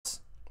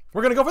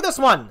We're gonna go for this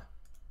one.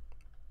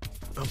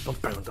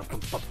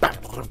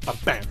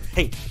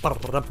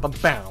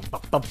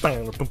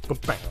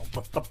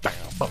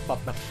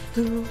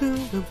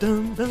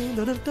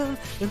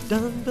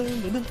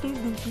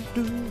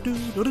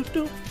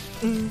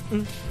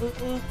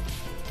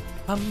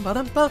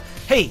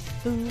 Hey. Hey.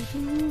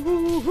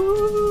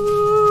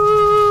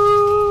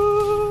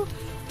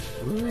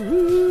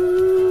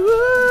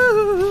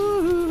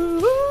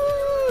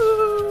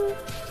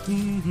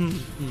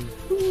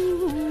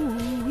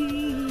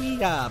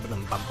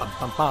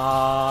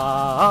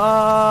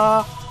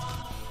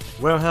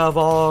 Where have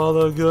all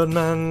the good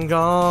men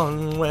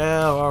gone?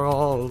 Where are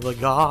all the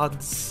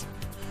gods?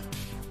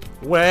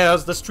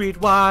 Where's the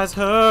streetwise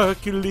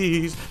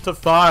Hercules to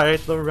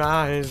fight the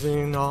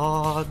rising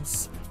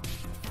odds?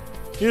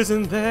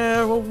 Isn't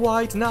there a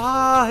white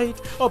knight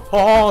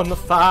upon the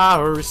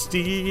fiery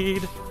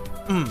steed?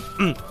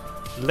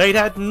 Late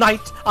at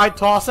night, I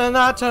toss and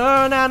I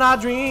turn and I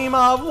dream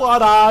of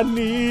what I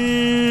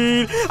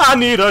need. I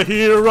need a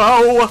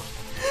hero.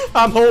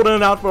 I'm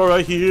holding out for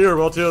a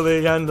hero till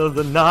the end of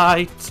the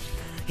night.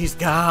 He's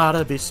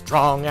gotta be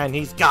strong and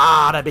he's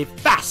gotta be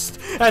fast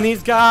and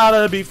he's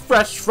gotta be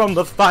fresh from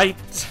the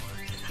fight.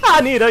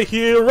 I need a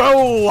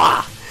hero.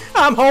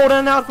 I'm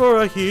holding out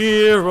for a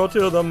hero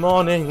till the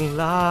morning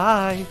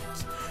light.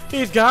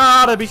 He's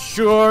gotta be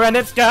sure and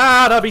it's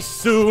gotta be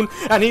soon,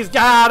 and he's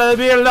gotta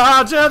be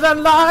larger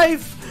than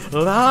life,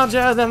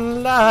 larger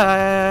than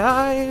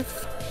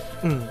life.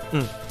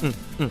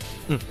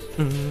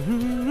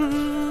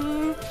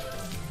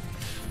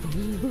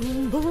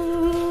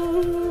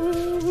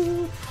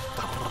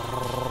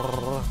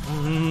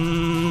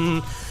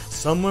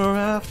 Somewhere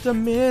after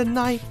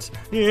midnight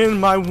in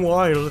my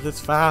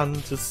wildest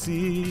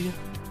fantasy,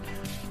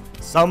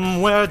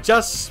 somewhere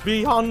just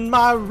beyond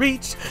my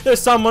reach, there's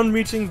someone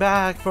reaching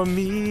back for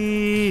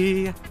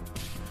me.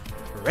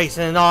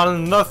 Racing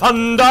on the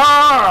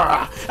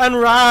thunder and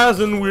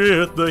rising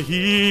with the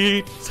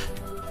heat.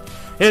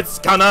 It's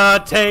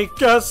gonna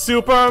take a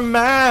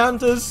Superman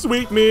to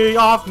sweep me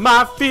off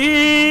my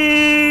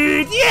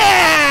feet.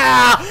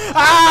 Yeah!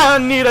 I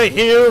need a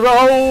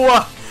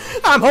hero.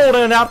 I'm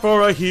holding out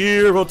for a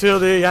hero till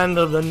the end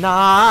of the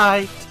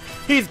night.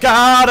 He's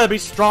gotta be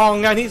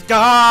strong and he's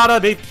gotta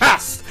be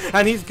fast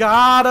and he's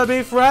gotta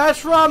be fresh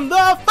from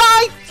the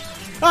fight.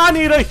 I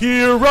need a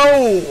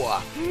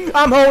hero.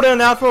 I'm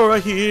holding out for a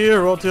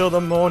hero till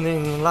the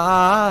morning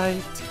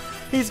light.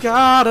 He's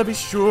gotta be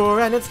sure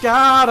and it's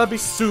gotta be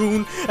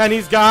soon, and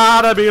he's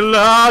gotta be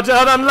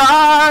larger than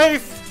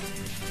life.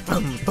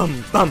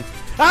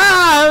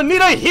 I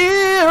need a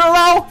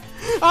hero.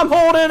 I'm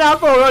holding out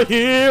for a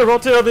hero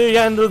till the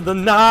end of the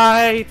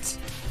night.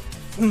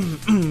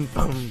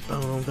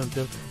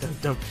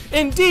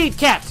 Indeed,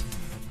 Cat!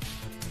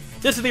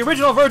 This is the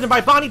original version by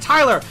Bonnie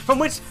Tyler, from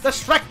which the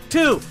Shrek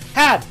 2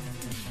 had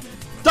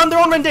done their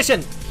own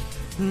rendition.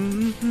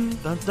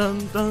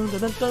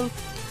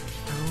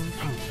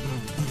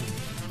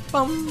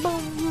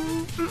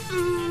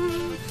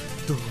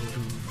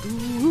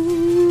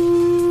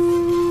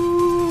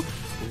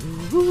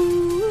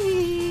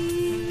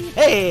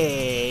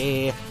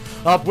 Hey!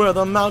 Up where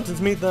the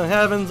mountains meet the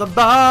heavens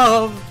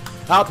above,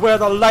 out where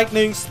the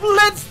lightning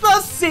splits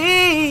the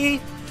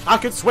sea, I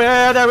could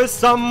swear there is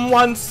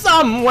someone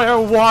somewhere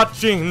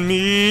watching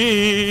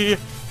me.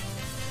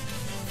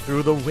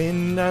 Through the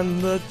wind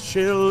and the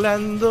chill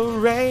and the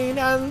rain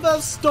and the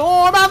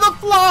storm and the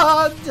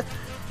flood,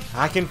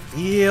 I can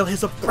feel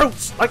his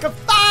approach like a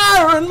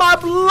fire in my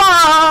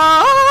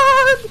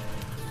blood.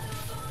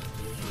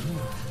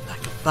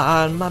 Like a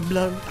fire in my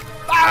blood.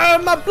 Fire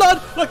in my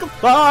blood, like a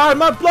fire in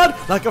my blood,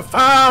 like a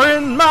fire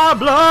in my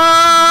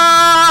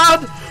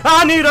blood.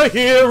 I need a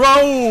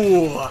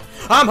hero.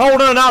 I'm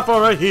holding out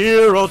for a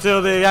hero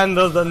till the end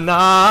of the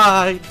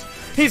night.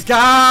 He's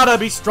gotta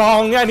be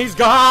strong and he's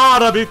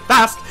gotta be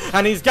fast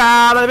and he's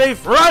gotta be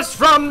fresh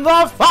from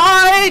the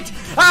fight.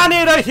 I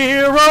need a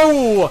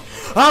hero.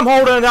 I'm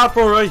holding out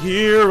for a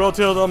hero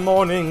till the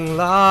morning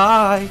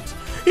light.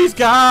 He's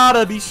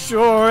gotta be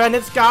sure and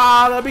it's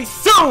gotta be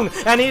soon,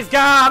 and he's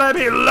gotta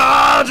be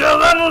larger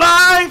than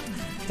life.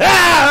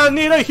 I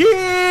need a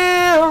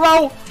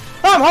hero.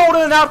 I'm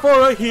holding out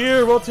for a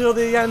hero till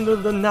the end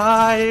of the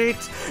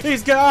night.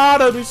 He's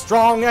gotta be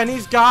strong and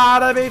he's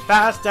gotta be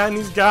fast and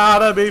he's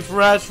gotta be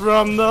fresh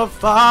from the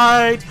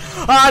fight.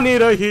 I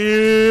need a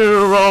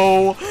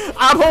hero.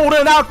 I'm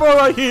holding out for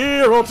a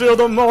hero till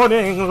the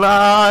morning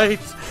light.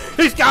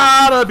 He's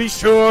gotta be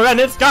sure and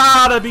it's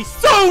gotta be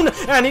soon,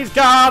 and he's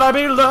gotta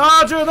be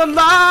larger than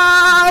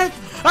life.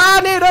 I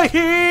need a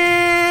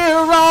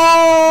hero.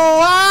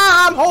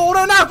 I'm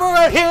holding out for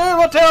a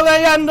hero till the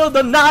end of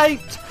the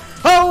night.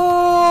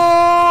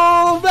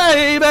 Oh,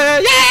 baby,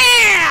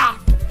 yeah!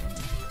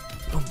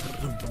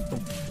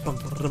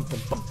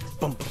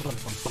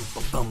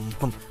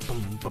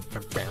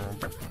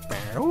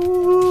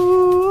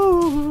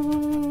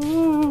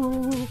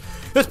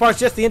 This part's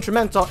just the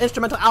instrumental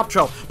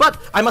outro, but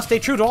I must stay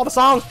true to all the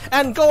songs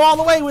and go all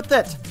the way with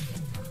it.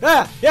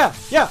 Yeah, yeah,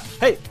 yeah.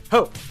 Hey,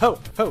 ho, ho,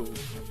 ho.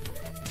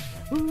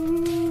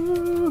 Ooh.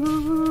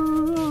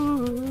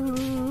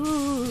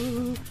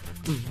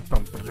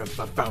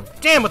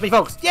 Jam with me,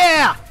 folks.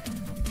 Yeah.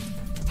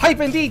 Hype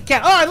indeed,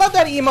 cat. Oh, I love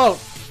that emote.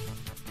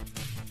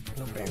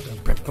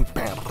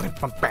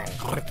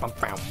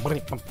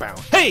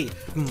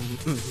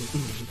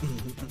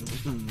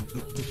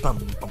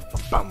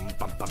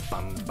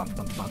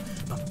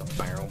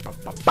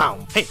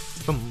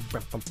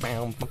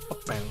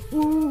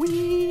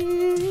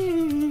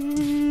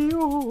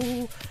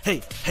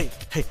 Hey! Hey!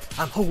 Hey,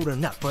 I'm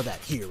holding out for that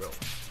hero.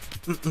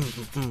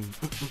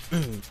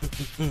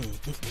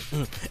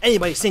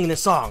 Anybody singing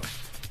this song,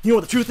 you know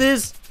what the truth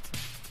is?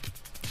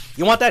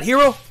 You want that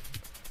hero?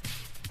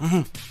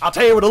 I'll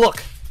tell you where to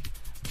look.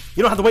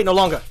 You don't have to wait no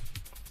longer.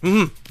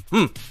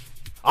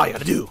 All you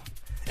gotta do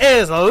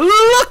is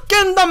look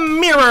in the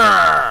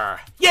mirror.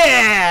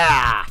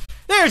 Yeah!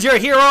 There's your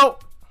hero.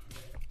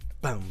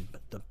 Boom,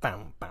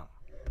 boom,